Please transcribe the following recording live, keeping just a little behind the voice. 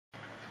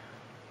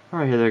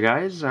Alright, hey there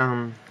guys,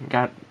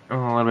 got a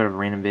little bit of a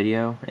random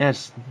video. It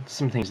has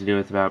some things to do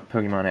with about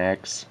Pokemon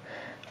X,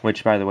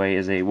 which by the way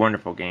is a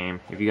wonderful game.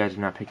 If you guys have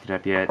not picked it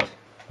up yet,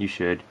 you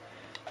should.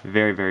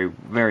 Very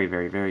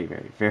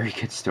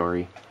good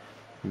story.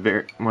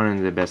 One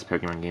of the best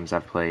Pokemon games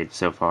I've played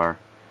so far.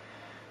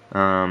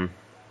 Well,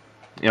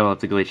 if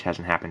the glitch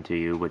hasn't happened to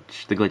you,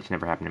 which the glitch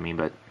never happened to me,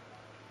 but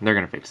they're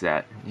gonna fix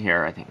that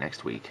here, I think,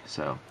 next week,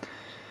 so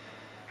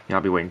yeah,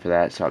 I'll be waiting for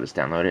that, so I'll just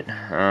download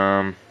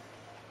it.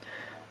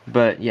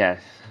 But yeah,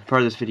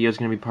 part of this video is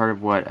going to be part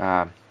of what,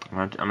 I'm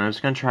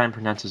just going to try and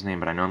pronounce his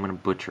name, but I know I'm going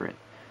to butcher it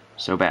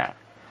so bad.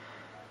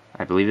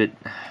 I believe it,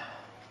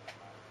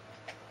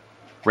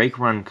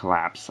 Run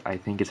Collapse, I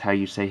think is how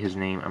you say his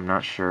name. I'm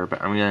not sure,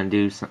 but I'm going to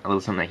do a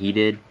little something that he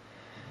did.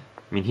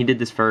 I mean, he did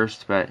this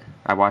first, but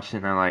I watched it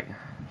and I'm like,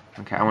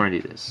 okay, I want to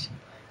do this.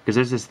 Because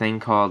there's this thing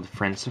called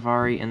Friend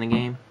Safari in the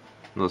game.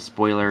 A little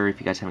spoiler if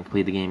you guys haven't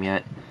completed the game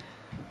yet.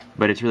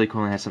 But it's really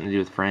cool and it has something to do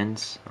with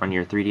friends on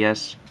your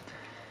 3DS.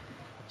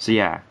 So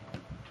yeah,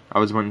 I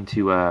was wanting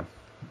to,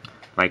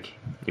 like,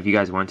 if you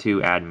guys want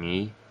to add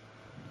me,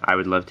 I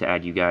would love to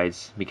add you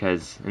guys,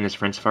 because in this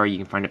Friend Safari you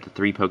can find up to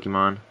 3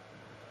 Pokemon,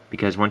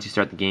 because once you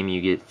start the game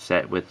you get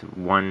set with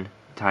one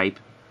type,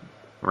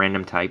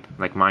 random type,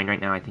 like mine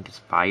right now I think is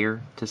Fire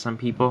to some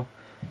people,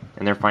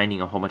 and they're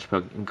finding a whole bunch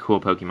of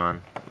cool Pokemon.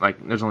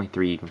 Like, there's only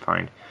 3 you can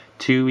find.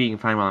 2 you can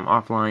find while I'm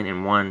offline,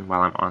 and 1 while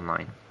I'm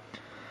online,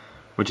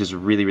 which is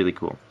really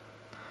cool.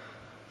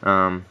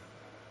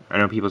 I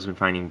know people's been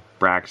finding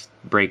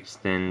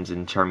Braixtons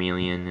and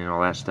Charmeleon and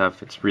all that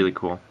stuff. It's really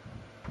cool.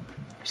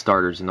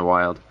 Starters in the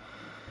wild.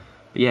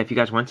 But yeah, if you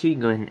guys want to, you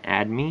can go ahead and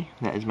add me.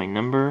 That is my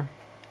number,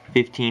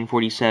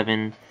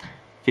 1547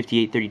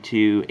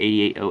 5832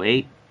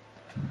 8808.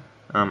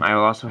 I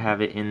will also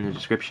have it in the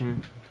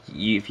description.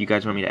 If you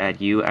guys want me to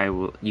add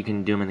you, you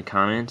can do them in the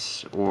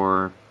comments,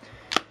 or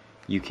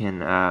you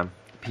can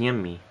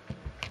PM me.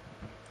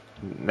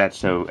 That's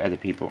so other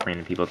people,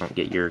 random people, don't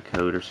get your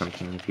code or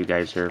something, if you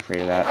guys are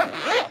afraid of that,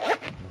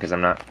 because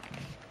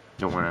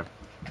don't want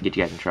to get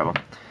you guys in trouble.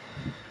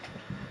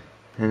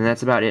 And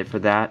that's about it for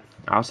that.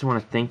 I also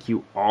want to thank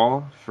you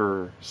all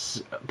for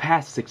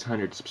past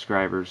 600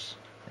 subscribers.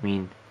 I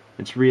mean,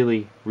 it's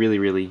really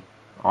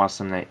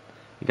awesome that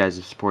you guys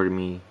have supported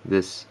me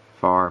this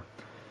far.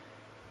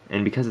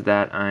 And because of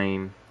that,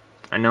 I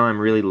know I'm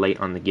really late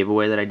on the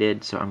giveaway that I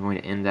did, so I'm going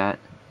to end that,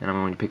 and I'm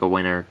going to pick a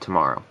winner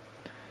tomorrow.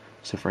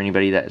 So for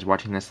anybody that is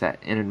watching this that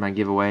entered my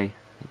giveaway,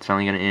 it's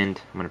finally going to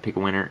end. I'm going to pick a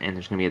winner, and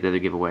there's going to be another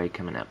giveaway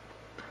coming up,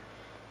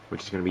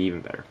 which is going to be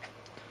even better.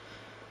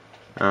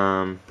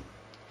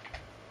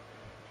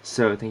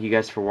 So thank you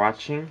guys for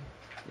watching,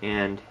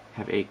 and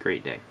have a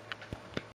great day.